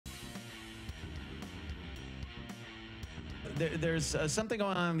there's something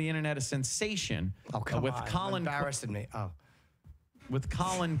going on the internet, a sensation. Oh, come with on. Colin Embarrassing me. Oh. With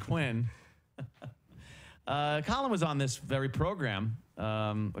Colin Quinn. Colin was on this very program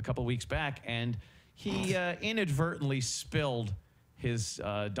a couple weeks back, and he inadvertently spilled his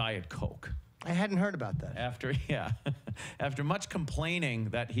Diet Coke. I hadn't heard about that. After much complaining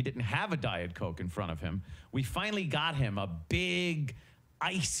that he didn't have a Diet Coke in front of him, we finally got him a big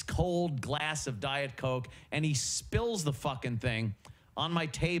ice-cold glass of Diet Coke, and he spills the fucking thing on my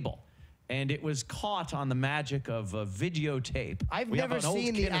table. And it was caught on the magic of a videotape. I've never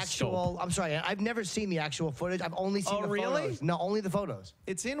seen the actual. I'm sorry, I've never seen the actual footage. I've only seen the photos. No, only the photos.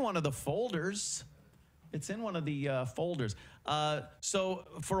 It's in one of the folders. It's in one of the folders. So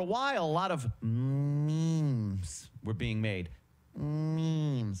for a while, a lot of memes were being made.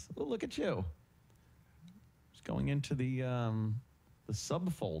 Memes. Oh, look at you. Just going into the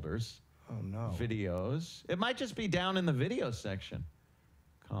subfolders. Oh no. Videos. It might just be down in the video section.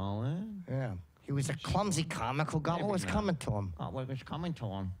 Colin. Yeah. He was a clumsy comical guy. What was coming to him? Oh, what was coming to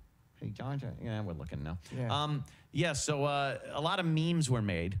him? Yeah, we're looking now. Yeah. So a lot of memes were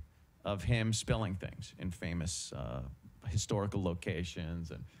made of him spilling things in famous historical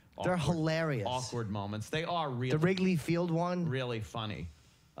locations and they're hilarious. Awkward moments. They are really the Wrigley Field one. Really funny.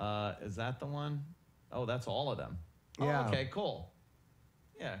 Is that the one? Oh, that's all of them. Yeah. Oh, okay, cool.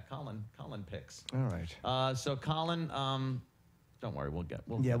 Yeah, Colin picks. All right. So Colin, don't worry, we'll get.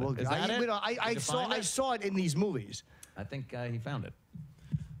 Yeah, we'll. Is that it? I saw it in these movies. I think he found it.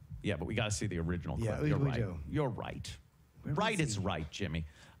 Yeah, but we got to see the original clip. Yeah, You're we right. do. You're right. Where Right is is he? right, Jimmy.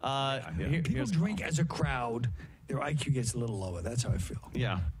 People drink as a crowd, their IQ gets a little lower. That's how I feel.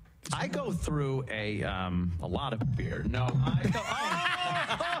 Yeah. I go through a lot of beer. No, I go.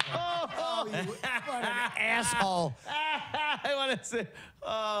 You what an asshole! I want to say.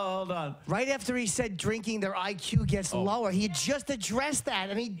 Oh, hold on. Right after he said drinking, their IQ gets lower. He had just addressed that,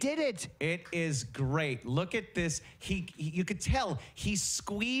 and he did it. It is great. Look at this. You could tell he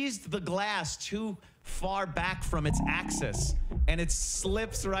squeezed the glass too far back from its axis, and it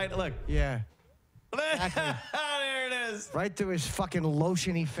slips right. Look. Yeah. Exactly. There it is. Right through his fucking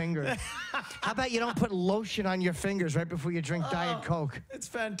lotiony fingers. How about you don't put lotion on your fingers right before you drink Diet Coke? It's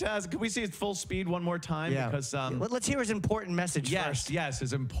fantastic. Can we see it full speed one more time? Yeah. Because let's hear his important message first. Yes,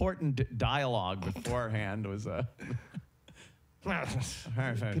 his important dialogue beforehand was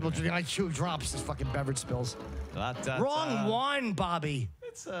People drink IQ drops. This fucking beverage spills. That's, Wrong one, Bobby.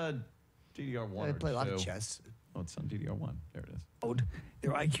 It's DDR1 I play a lot of two. chess. Oh, it's on DDR1. There it is.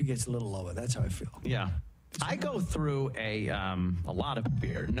 Their IQ gets a little lower. That's how I feel. Yeah. I go through a lot of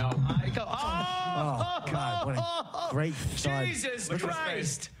beer. No, I go. Oh, God, what a great thud. Jesus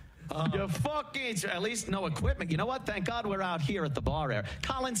Christ. You fucking, at least no equipment. You know what? Thank God we're out here at the bar area.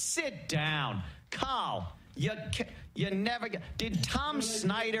 Colin, sit down. Carl, you never get. Did Tom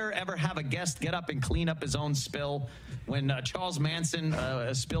Snyder ever have a guest get up and clean up his own spill when Charles Manson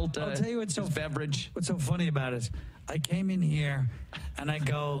spilled I'll tell you what's his beverage? What's so funny about it? I came in here and I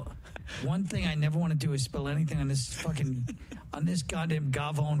go, one thing I never want to do is spill anything on this goddamn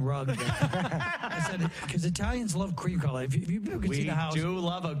Gavone rug. I said, because Italians love cream color. If you could see the house. We do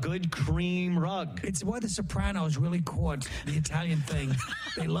love a good cream rug. It's why the Sopranos really caught the Italian thing.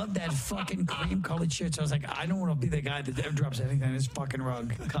 They love that fucking cream colored shit. So I was like, I don't want to be the guy that ever drops anything on his fucking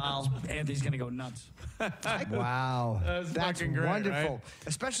rug. Kyle. Anthony's going to go nuts. Wow. That's fucking great, wonderful. right?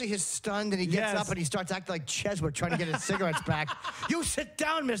 Especially his stunned and he gets up and he starts acting like Cheswood trying to get his cigarettes back. You sit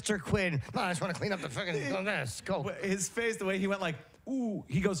down, Mr. Quinn. No, I just want to clean up the fucking mess. Go. His face, the way he went like, ooh,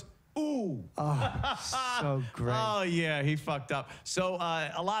 he goes, ooh. Oh, so great. Oh, yeah, he fucked up. So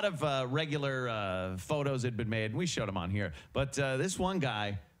a lot of regular photos had been made, and we showed them on here. But this one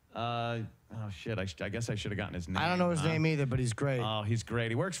guy, oh, shit, I guess I should have gotten his name. I don't know his name either, but he's great. Oh, he's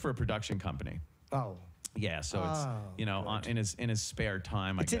great. He works for a production company. Oh. Yeah, so it's, you know, in his spare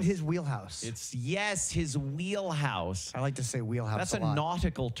time, I guess. It's in his wheelhouse. It's, yes, his wheelhouse. I like to say wheelhouse That's a lot.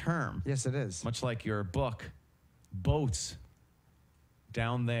 nautical term. Yes, it is. Much like your book, Boats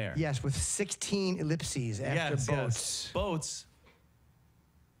Down There. Yes, with 16 ellipses after boats. Yes. Boats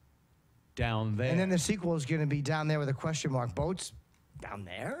Down There. And then the sequel is going to be down there with a question mark. Boats down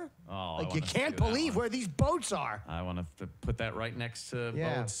there? Oh, like, you can't believe where these boats are. I want to put that right next to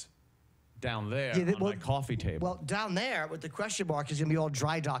Yeah. Boats Down There Yeah, on my coffee table. Well, down there with the question mark is going to be all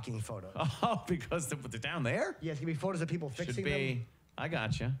dry docking photos. Oh, because the down there? Yeah, it's going to be photos of people fixing Should be. them. I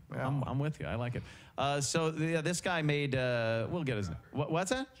got you. Yeah. I'm with you. I like it. So this guy made. We'll get his name.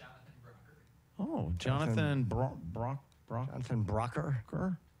 What's that? Oh, Jonathan Brock. Jonathan Brocker?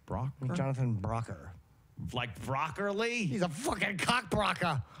 Brocker. Jonathan Brocker. Like Broccoli? He's a fucking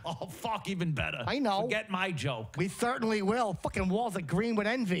cockbrocker. Oh, fuck, even better. I know. Forget my joke. We certainly will. Fucking walls are green with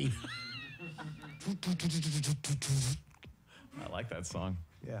envy. I like that song.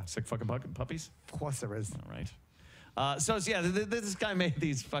 Yeah. Sick fucking puppies? Of course there is. All right. This guy made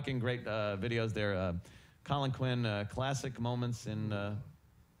these fucking great videos there. Colin Quinn, classic moments in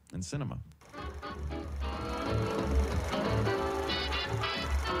cinema.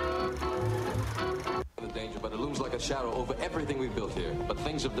 The danger, but it looms like a shadow over everything we've built here. But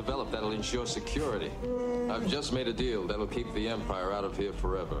things have developed that'll ensure security. I've just made a deal that'll keep the Empire out of here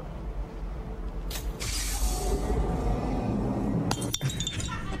forever.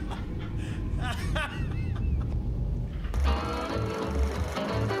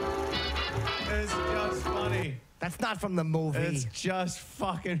 It's just funny. That's not from the movie. It's just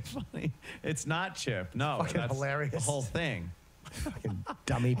fucking funny. It's not Chip. No, Fucking that's hilarious. the whole thing. Fucking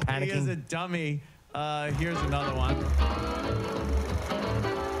dummy panicking. He is a dummy. Here's another one.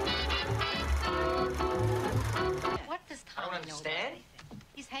 What does Tommy I don't know understand. about anything?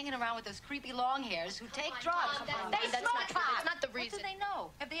 He's hanging around with those creepy long hairs who take drugs. They That's smoke not true. pot. That's not the reason. What do they know?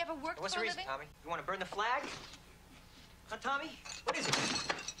 Have they ever worked What's for the a reason, living? Tommy? You want to burn the flag? Huh, Tommy? What is it?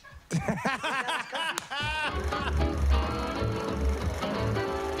 I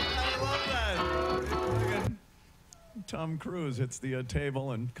love that. Tom Cruise hits the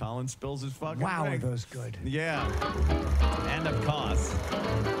table and Colin spills his fucking Wow, are drink. those good. Yeah. And of course.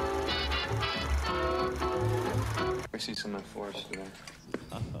 I see some F4s today.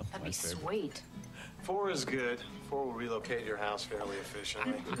 That'd be sweet. 4 is good. 4 will relocate your house fairly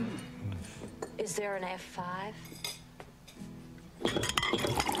efficiently. Is there an F5?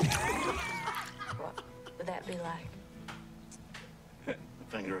 What would that be like?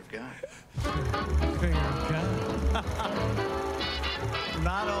 Finger of God.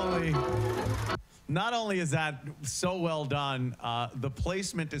 Not only is that so well done, the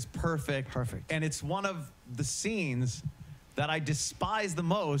placement is perfect. Perfect. And it's one of the scenes that I despise the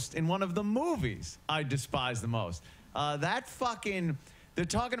most in one of the movies I despise the most. That fucking, they're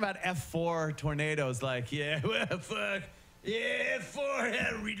talking about F4 tornadoes like, yeah, well, fuck. Yeah, F4, how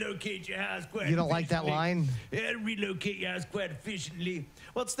to relocate your house quite You don't like that efficiently. line? Yeah, relocate your house quite efficiently.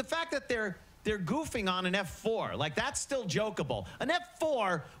 Well, it's the fact that they're goofing on an F4. Like, that's still jokeable. An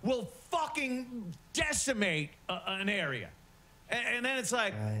F4 will fucking decimate an area. And then it's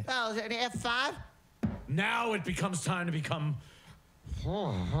like, Right. oh, an F5? Now it becomes time to become...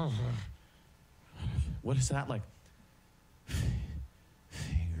 What is that like?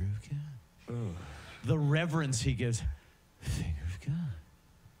 Finger of God. The reverence he gives. Finger of God.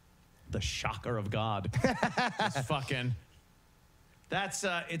 The shocker of God. It's fucking... That's,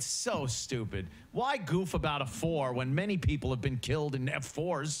 it's so stupid. Why goof about a 4 when many people have been killed in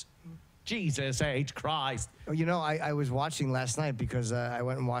F4s? Jesus H. Christ. You know, I was watching last night because I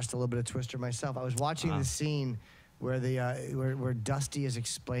went and watched a little bit of Twister myself. I was watching the scene where where Dusty is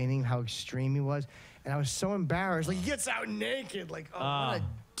explaining how extreme he was, and I was so embarrassed. Like, he gets out naked. Like, oh, what a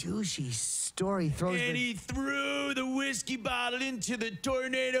douchey story. And he threw the whiskey bottle into the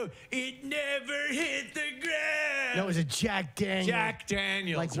tornado. It never hit the ground. No, it was a Jack Daniels. Jack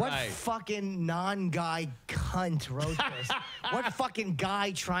Daniels, Like, what right. fucking non-guy cunt wrote this? What fucking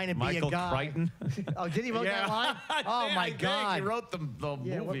guy trying to Michael be a guy? Crichton? Oh, did he wrote that line? Oh, I my think God. He wrote the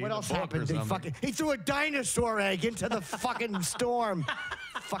Yeah, movie. what the else book or happened? something. He threw a dinosaur egg into the fucking storm.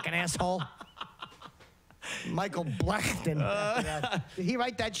 Fucking asshole. Michael Blackton. Did he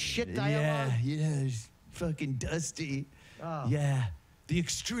write that shit dialogue? Yeah, fucking Dusty. Oh. Yeah. The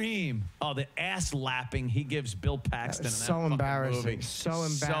extreme. Oh, the ass lapping he gives Bill Paxton. was in that so fucking embarrassing. movie. So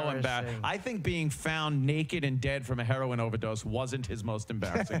So embarrassing. I think being found naked and dead from a heroin overdose wasn't his most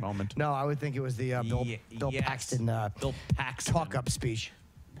embarrassing moment. No, I would think it was the Bill Yes. Paxton Bill Paxton. talk-up speech.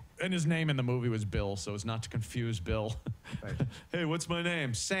 And his name in the movie was Bill, so as not to confuse Bill. Right. Hey, what's my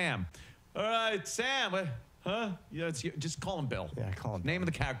name? Sam. All right, Sam. Huh? Yeah, it's you. Just call him Bill. Yeah, call him Name of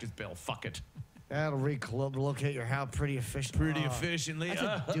the character's Bill. Fuck it. That'll relocate your house pretty efficiently. Pretty efficiently. That's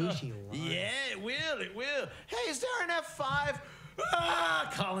a douchey line. Yeah, it will. It will. Hey, is there an F5?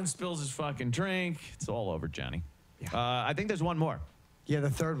 Ah, Colin spills his fucking drink. It's all over, Johnny. Yeah. I think there's one more. Yeah, the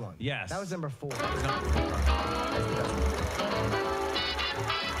third one. Yes. That was number 4.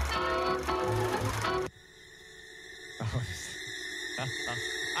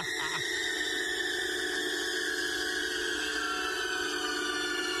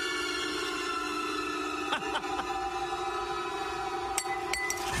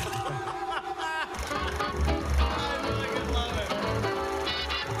 I fucking love it.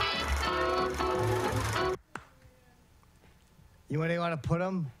 You want to put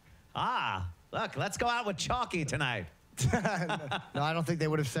him? Ah, Look, let's go out with Chalky tonight. No, I don't think they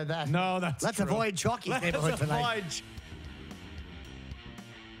would have said that. No, that's Let's true. avoid Chalky's neighborhood Let's tonight. avoid